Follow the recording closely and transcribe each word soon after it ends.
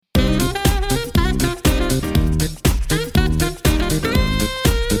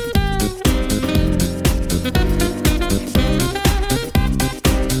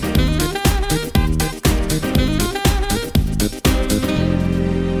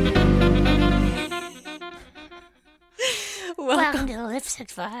Lipstick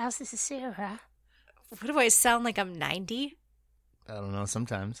Files, this is Sarah. What do I sound like? I'm 90? I don't know,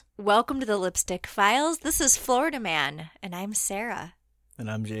 sometimes. Welcome to the Lipstick Files. This is Florida Man, and I'm Sarah. And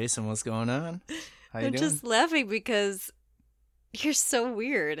I'm Jason. What's going on? How you I'm doing? just laughing because you're so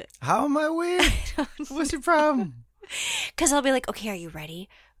weird. How am I weird? What's your problem? Because I'll be like, okay, are you ready?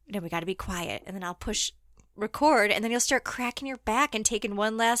 No, we got to be quiet. And then I'll push record, and then you'll start cracking your back and taking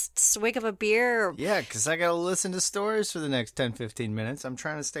one last swig of a beer. Yeah, because I got to listen to stories for the next 10, 15 minutes. I'm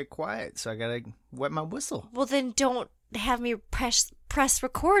trying to stay quiet, so I got to wet my whistle. Well, then don't have me press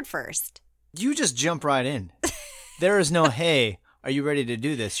record first. You just jump right in. There is no, hey, are you ready to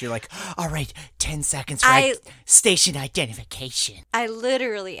do this? You're like, all right, 10 seconds, right? Station identification. I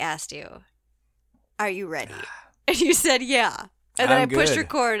literally asked you, are you ready? And you said, yeah. And then I pushed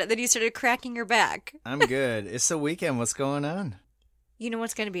record, and then you started cracking your back. I'm good. It's the weekend. What's going on? You know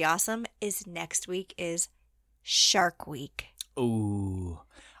what's going to be awesome? Is next week is Shark Week. Ooh.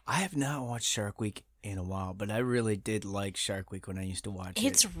 I have not watched Shark Week in a while, but I really did like Shark Week when I used to watch it.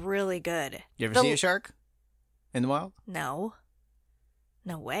 It's really good. You ever see a shark in the wild? No.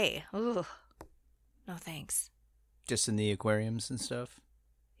 No way. Ooh. No thanks. Just in the aquariums and stuff?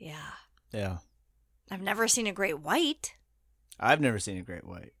 Yeah. Yeah. I've never seen a great white. I've never seen a great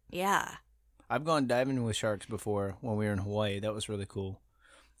white. Yeah. I've gone diving with sharks before when we were in Hawaii. That was really cool.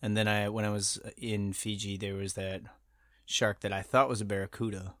 And then when I was in Fiji, there was that shark that I thought was a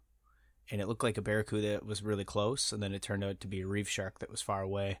barracuda. And it looked like a barracuda that was really close. And then it turned out to be a reef shark that was far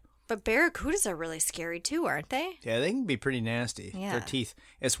away. But barracudas are really scary too, aren't they? Yeah, they can be pretty nasty. Yeah. Their teeth.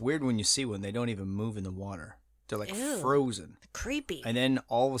 It's weird when you see one. They don't even move in the water. They're like Ew. frozen. Creepy. And then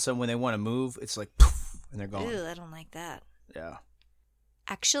all of a sudden when they want to move, it's like poof, and they're gone. Ew, I don't like that. Yeah.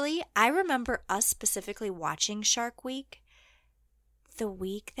 Actually, I remember us specifically watching Shark Week the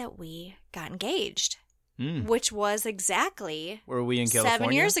week that we got engaged, which was exactly were we in California?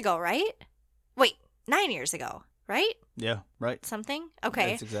 7 years ago, right? Wait, 9 years ago, right? Yeah, right. Something?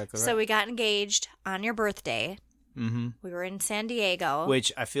 Okay. That's exactly right. So we got engaged on your birthday. Mm-hmm. We were in San Diego.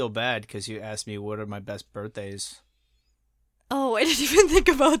 Which I feel bad because you asked me what are my best birthdays. Oh, I didn't even think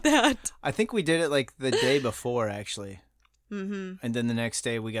about that. I think we did it like the day before, actually. Mm-hmm. And then the next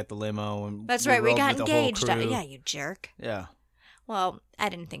day we got the limo. And that's right. We got with the whole engaged. crew. Yeah, you jerk. Yeah. Well, I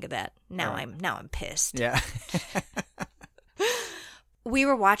didn't think of that. Now I'm pissed. Yeah. We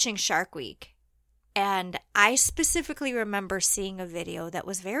were watching Shark Week, and I specifically remember seeing a video that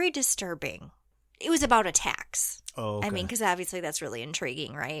was very disturbing. It was about attacks. Oh, okay. I mean, because obviously that's really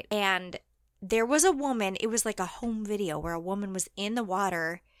intriguing, right? And there was a woman. It was like a home video where a woman was in the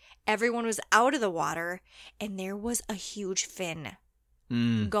water. Everyone was out of the water, and there was a huge fin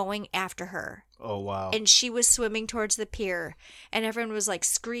going after her. Oh, wow. And she was swimming towards the pier, and everyone was like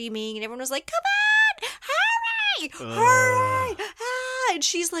screaming, and everyone was like, come on, hurry, hurry. Ah! And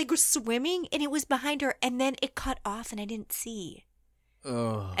she's like swimming, and it was behind her, and then it cut off, and I didn't see.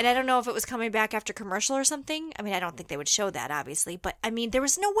 Ugh. And I don't know if it was coming back after commercial or something. I mean, I don't think they would show that, obviously, but I mean, there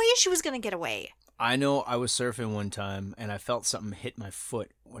was no way she was going to get away. I know I was surfing one time, and I felt something hit my foot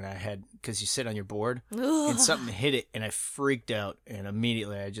when I had, because you sit on your board, and something hit it, and I freaked out, and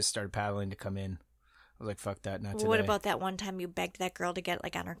immediately I just started paddling to come in. I was like, fuck that, not today. What about that one time you begged that girl to get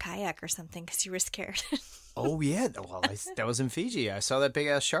like on her kayak or something because you were scared? Oh, yeah. Well, that was in Fiji. I saw that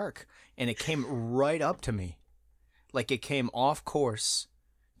big-ass shark, and it came right up to me. Like, it came off course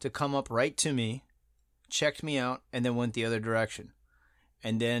to come up right to me, checked me out, and then went the other direction.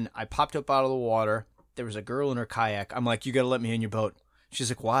 And then I popped up out of the water. There was a girl in her kayak. I'm like, you got to let me in your boat.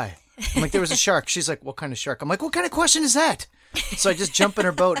 She's like, why? I'm like, there was a shark. She's like, what kind of shark? I'm like, what kind of question is that? So I just jump in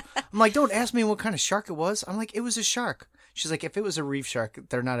her boat. I'm like, don't ask me what kind of shark it was. I'm like, it was a shark. She's like, if it was a reef shark,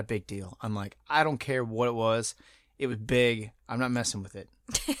 they're not a big deal. I'm like, I don't care what it was. It was big. I'm not messing with it.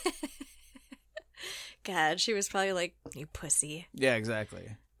 God, she was probably like, you pussy. Yeah,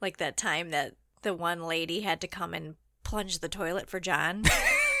 exactly. Like that time that the one lady had to come and plunge the toilet for John.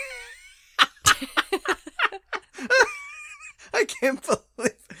 I can't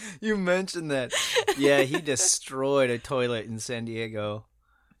believe you mentioned that. Yeah, he destroyed a toilet in San Diego.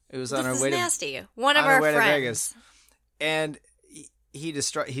 It was on our way to nasty. One of our friends. To Vegas. And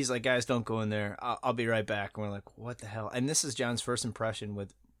he's like, guys, don't go in there. I'll be right back. And we're like, what the hell? And this is John's first impression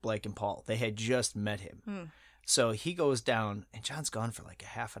with Blake and Paul. They had just met him. So he goes down, and John's gone for like a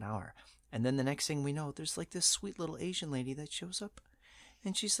half an hour. And then the next thing we know, there's like this sweet little Asian lady that shows up.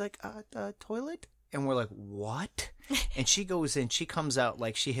 And she's like, toilet? And we're like, what? And she goes in, she comes out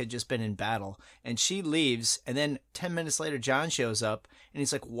like she had just been in battle. And she leaves, and then 10 minutes later, John shows up, and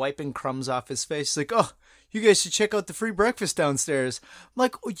he's like wiping crumbs off his face. He's like, oh, you guys should check out the free breakfast downstairs. I'm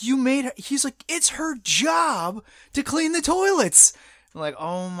like, oh, you made her. He's like, it's her job to clean the toilets. I'm like,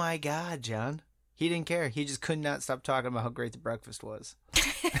 oh my God, John. He didn't care. He just could not stop talking about how great the breakfast was.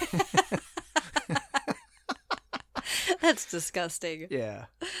 That's disgusting. Yeah.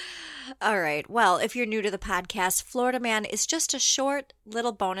 All right. Well, if you're new to the podcast, Florida Man is just a short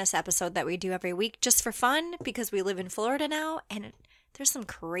little bonus episode that we do every week just for fun because we live in Florida now and there's some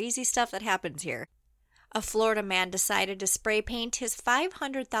crazy stuff that happens here. A Florida man decided to spray paint his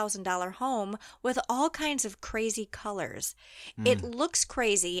 $500,000 home with all kinds of crazy colors. It looks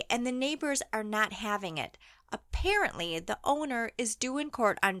crazy and the neighbors are not having it. Apparently, the owner is due in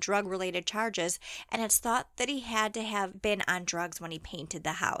court on drug-related charges, and it's thought that he had to have been on drugs when he painted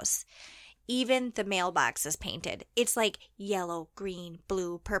the house. Even the mailbox is painted. It's like yellow, green,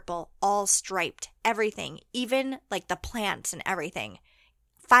 blue, purple, all striped, everything, even like the plants and everything.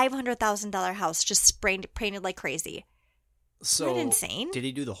 $500,000 house just painted like crazy. So, isn't that insane? Did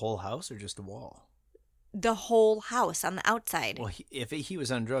he do the whole house or just the wall? The whole house on the outside. Well, if he was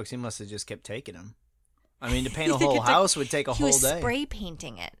on drugs, he must have just kept taking them. I mean, to paint a whole house would take a whole day. He was spray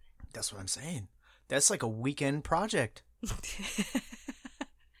painting it. That's what I'm saying. That's like a weekend project.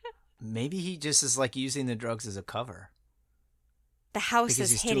 Maybe he just is like using the drugs as a cover. The house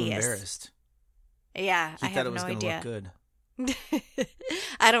because is he's hideous. Too embarrassed. Yeah, He I thought have it was no going to idea. look good.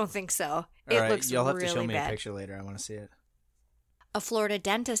 I don't think so. All It right, looks you'll have really to show me bad. a picture later. I want to see it. A Florida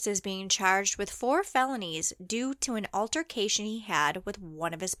dentist is being charged with 4 felonies due to an altercation he had with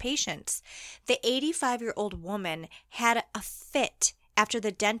one of his patients. The 85-year-old woman had a fit after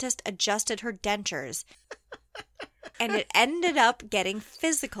the dentist adjusted her dentures, and it ended up getting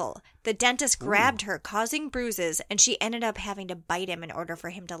physical. The dentist grabbed her, causing bruises, and she ended up having to bite him in order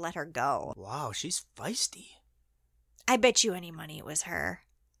for him to let her go. Wow, she's feisty. I bet you any money it was her.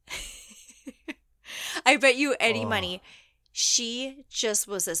 I bet you any money. She just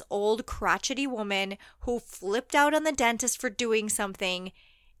was this old crotchety woman who flipped out on the dentist for doing something,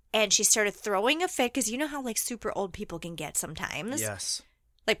 and she started throwing a fit because you know how like super old people can get sometimes. Yes.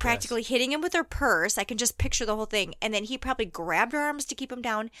 Like practically hitting him with her purse. I can just picture the whole thing. And then he probably grabbed her arms to keep him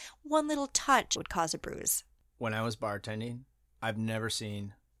down. One little touch would cause a bruise. When I was bartending, I've never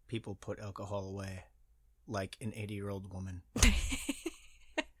seen people put alcohol away like an 80-year-old woman.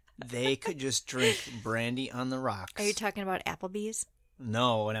 They could just drink brandy on the rocks. Are you talking about Applebee's?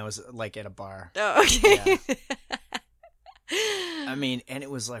 No, when I was like at a bar. Oh, okay. Yeah. I mean, and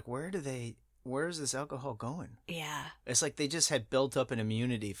it was like, where is this alcohol going? Yeah. It's like they just had built up an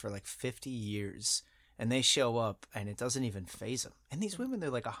immunity for like 50 years, and they show up, and it doesn't even faze them. And these women,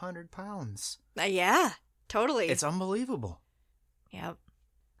 they're like 100 pounds. Yeah, totally. It's unbelievable. Yep.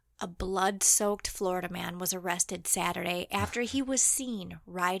 A blood-soaked Florida man was arrested Saturday after he was seen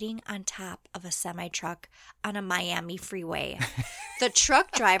riding on top of a semi-truck on a Miami freeway. The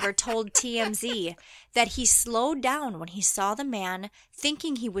truck driver told TMZ that he slowed down when he saw the man,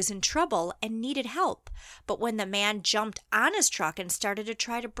 thinking he was in trouble and needed help. But when the man jumped on his truck and started to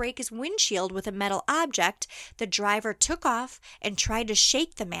try to break his windshield with a metal object, the driver took off and tried to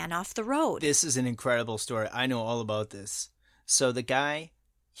shake the man off the road. This is an incredible story. I know all about this. So the guy,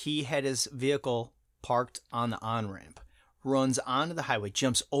 he had his vehicle parked on the on-ramp, runs onto the highway,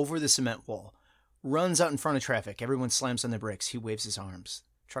 jumps over the cement wall, runs out in front of traffic. Everyone slams on the brakes. He waves his arms.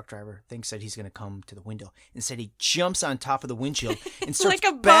 Truck driver thinks that he's going to come to the window. Instead, he jumps on top of the windshield and starts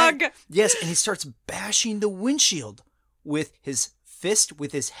like a bug. Yes, and he starts bashing the windshield with his fist,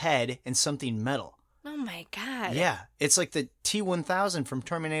 with his head, and something metal. Oh my God. Yeah, it's like the T-1000 from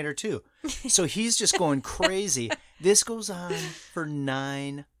Terminator 2. So he's just going crazy. This goes on for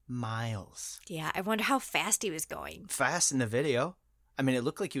 9 miles. Yeah, I wonder how fast he was going. Fast in the video. I mean, it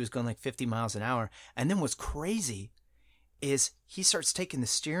looked like he was going like 50 miles an hour. And then what's crazy is he starts taking the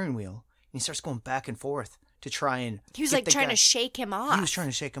steering wheel and he starts going back and forth to try and... He was like trying to shake him off. He was trying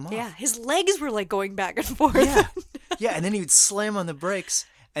to shake him off. Yeah, his legs were like going back and forth. Yeah, yeah, and then he would slam on the brakes.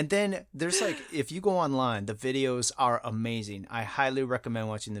 And then there's like, if you go online, the videos are amazing. I highly recommend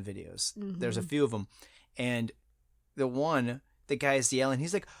watching the videos. Mm-hmm. There's a few of them. And the guy is yelling.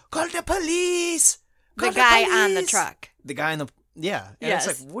 He's like, call the police! The guy on the truck. The guy on the, yeah. And yes.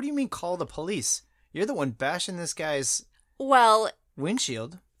 It's like, what do you mean call the police? You're the one bashing this guy's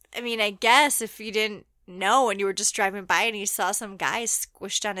windshield. I mean, I guess if you didn't know and you were just driving by and you saw some guy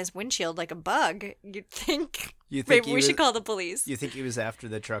squished on his windshield like a bug, you'd think maybe we should call the police. You think he was after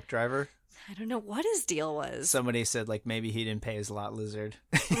the truck driver? I don't know what his deal was. Somebody said like maybe he didn't pay his lot lizard.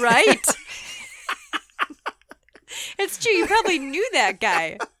 Right. It's true. You probably knew that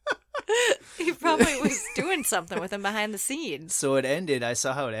guy. He probably was doing something with him behind the scenes. So it ended. I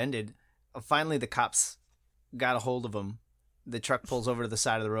saw how it ended. Finally, the cops got a hold of him. The truck pulls over to the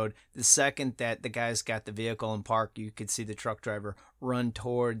side of the road. The second that the guys got the vehicle in park, you could see the truck driver run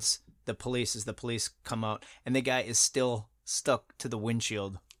towards the police as the police come out. And the guy is still stuck to the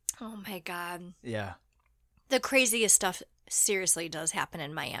windshield. Oh, my God. Yeah. The craziest stuff seriously does happen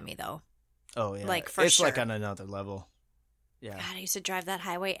in Miami, though. Oh, yeah. Like, for it's sure. like on another level. Yeah. God, I used to drive that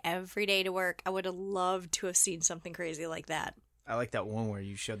highway every day to work. I would have loved to have seen something crazy like that. I like that one where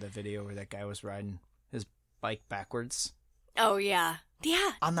you showed that video where that guy was riding his bike backwards. Oh, yeah.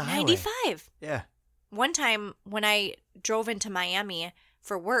 Yeah. On the highway. 95. Yeah. One time when I drove into Miami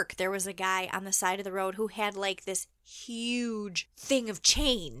for work, there was a guy on the side of the road who had like this huge thing of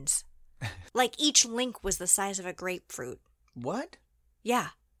chains. Like each link was the size of a grapefruit. What? Yeah.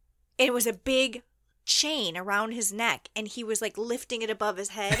 It was a big chain around his neck, and he was like lifting it above his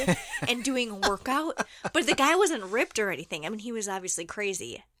head and doing a workout. But the guy wasn't ripped or anything. I mean, he was obviously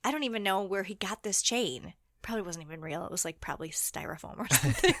crazy. I don't even know where he got this chain. Probably wasn't even real. It was like probably styrofoam or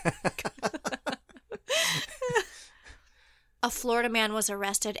something. A Florida man was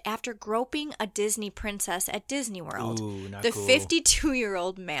arrested after groping a Disney princess at Disney World. Ooh, not the cool.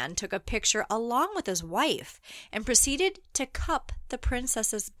 52-year-old man took a picture along with his wife and proceeded to cup the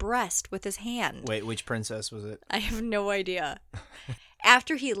princess's breast with his hand. Wait, which princess was it? I have no idea.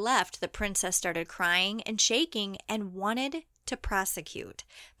 After he left, the princess started crying and shaking and wanted to prosecute.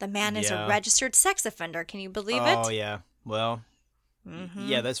 The man is a registered sex offender. Can you believe it? Oh, yeah. Well,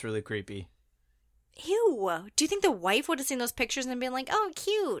 yeah, that's really creepy. Ew. Do you think the wife would have seen those pictures and been like, oh,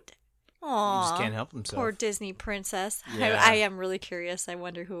 cute? Aww. He just can't help himself. Poor Disney princess. Yeah. I am really curious. I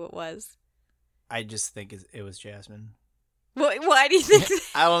wonder who it was. I just think it was Jasmine. Why do you think that?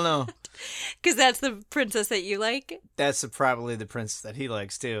 I don't know. Because that's the princess that you like? That's probably the princess that he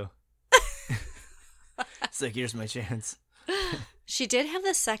likes, too. It's like, here's my chance. She did have the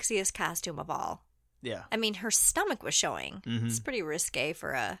sexiest costume of all. Yeah. I mean, her stomach was showing. Mm-hmm. It's pretty risque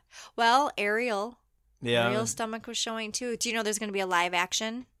for a... Well, Ariel. Yeah. Ariel's stomach was showing, too. Do you know there's going to be a live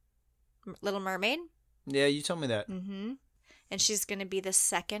action Little Mermaid? Yeah, you told me that. Mm-hmm. And she's going to be the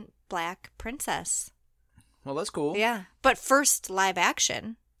second black princess. Well, that's cool. Yeah. But first live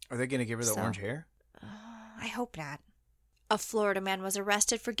action. Are they going to give her the orange hair? I hope not. A Florida man was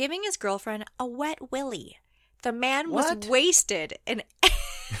arrested for giving his girlfriend a wet willy. The man was wasted and...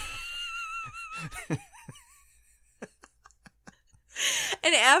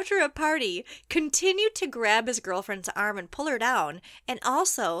 and after a party, continued to grab his girlfriend's arm and pull her down, and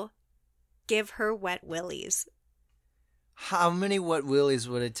also give her wet willies. How many wet willies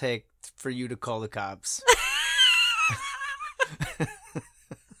would it take for you to call the cops?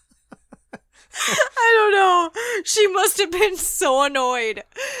 I don't know. She must have been so annoyed.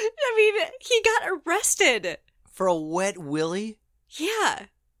 I mean, he got arrested. For a wet willy? Yeah.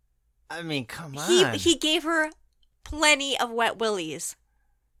 I mean, come on. He gave her plenty of wet willies.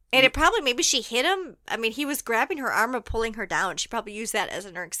 And it probably, maybe she hit him. I mean, he was grabbing her arm and pulling her down. She probably used that as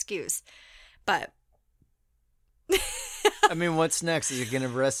her excuse. But. I mean, what's next? Is he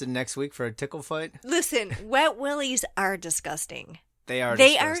getting arrested next week for a tickle fight? Listen, wet willies are disgusting. They are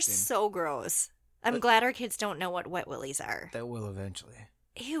They disgusting. are so gross. I'm glad our kids don't know what wet willies are. That will eventually.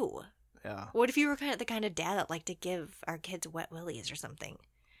 Ew. Yeah. What if you were the kind of dad that liked to give our kids wet willies or something?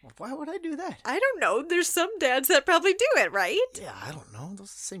 Why would I do that? I don't know. There's some dads that probably do it, right? Yeah, I don't know.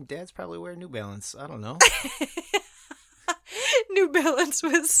 Those same dads probably wear New Balance. I don't know. New Balance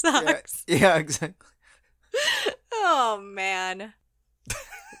with socks. Yeah, exactly. Oh, man.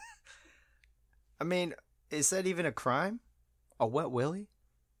 I mean, is that even a crime? A wet willy?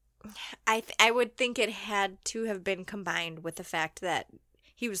 I would think it had to have been combined with the fact that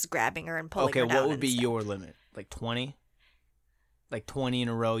he was grabbing her and pulling her down. Okay, what would be stuff. your limit? Like 20? Like 20 in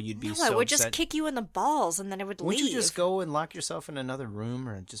a row, you'd be No, so I would upset? just kick you in the balls and then I would leave. Wouldn't you just go and lock yourself in another room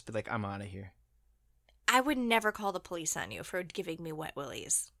or just be like, I'm out of here? I would never call the police on you for giving me wet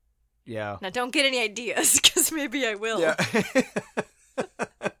willies. Yeah. Now, don't get any ideas, because maybe I will. Yeah.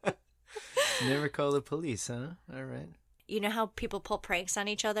 Never call the police, huh? All right. You know how people pull pranks on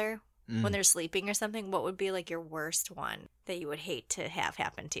each other when they're sleeping or something? What would be like your worst one that you would hate to have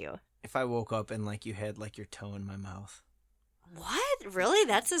happen to you? If I woke up and like you had like your toe in my mouth. What? Really?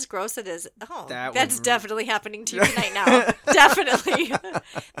 That's as gross as it is. Oh, That that's would- definitely happening to you tonight now. Definitely.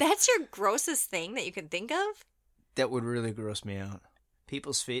 That's your grossest thing that you can think of? That would really gross me out.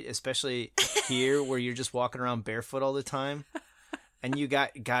 People's feet, especially here where you're just walking around barefoot all the time and you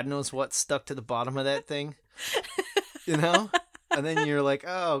got God knows what stuck to the bottom of that thing. You know? And then you're like,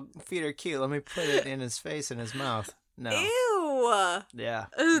 oh, feet are cute. Let me put it in his face and his mouth. No. Ew. Ew. Yeah.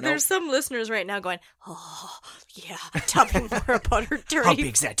 There's some listeners right now going, oh, yeah, tell me more about her dirty How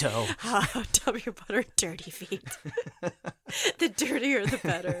big's that toe? Tell me about her dirty feet. The dirtier, the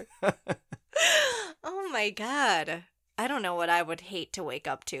better. Oh, my God. I don't know what I would hate to wake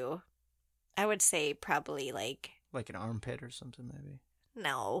up to. I would say probably like an armpit or something, maybe.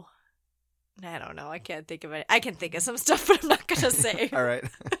 No. I don't know. I can't think of it. I can think of some stuff, but I'm not going to say. All right.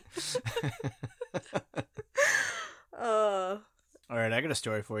 All right, I got a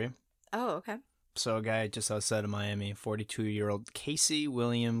story for you. Oh, okay. So a guy just outside of Miami, 42-year-old Casey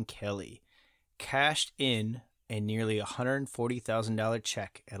William Kelly, cashed in a nearly $140,000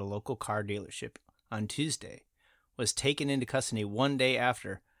 check at a local car dealership on Tuesday, was taken into custody one day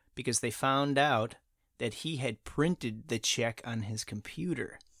after because they found out that he had printed the check on his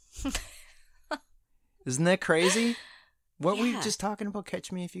computer. Isn't that crazy? What were you just talking about?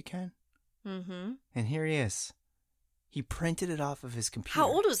 Catch Me If You Can? Mm-hmm. And here he is. He printed it off of his computer. How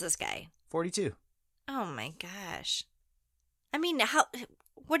old was this guy? 42. Oh, my gosh. I mean,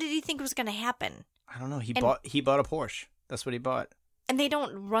 what did he think was going to happen? I don't know. He bought a Porsche. That's what he bought. And they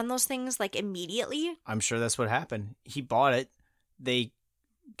don't run those things like immediately? I'm sure that's what happened. He bought it. They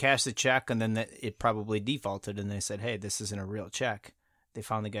cashed the check, and then it probably defaulted, and they said, hey, this isn't a real check. They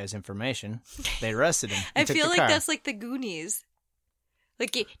found the guy's information. They arrested him. I feel like that's like the Goonies.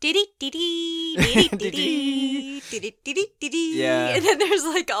 Like, yeah. And then there's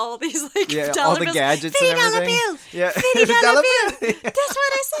like all these like dollar all the bills. gadgets $50 and everything. bill. Yeah. $50 bill. That's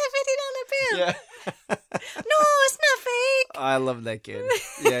what I said, $50 bill. Yeah. No, it's not fake. Oh, I love that kid.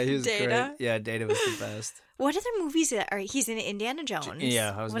 Yeah, he was Data. great. Yeah, Data was the best. What other movies are he's in? Indiana Jones.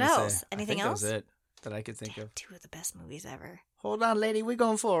 Yeah, I was what gonna else? say. Anything I think else? That was it that I could think of. 2 of the best movies ever. Hold on, lady, we're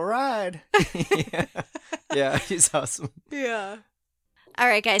going for a ride. Yeah, he's awesome. Yeah. All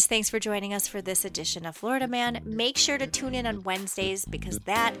right, guys, thanks for joining us for this edition of Florida Man. Make sure to tune in on Wednesdays because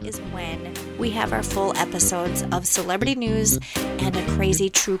that is when we have our full episodes of celebrity news and a crazy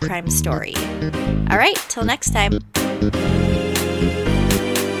true crime story. All right, till next time.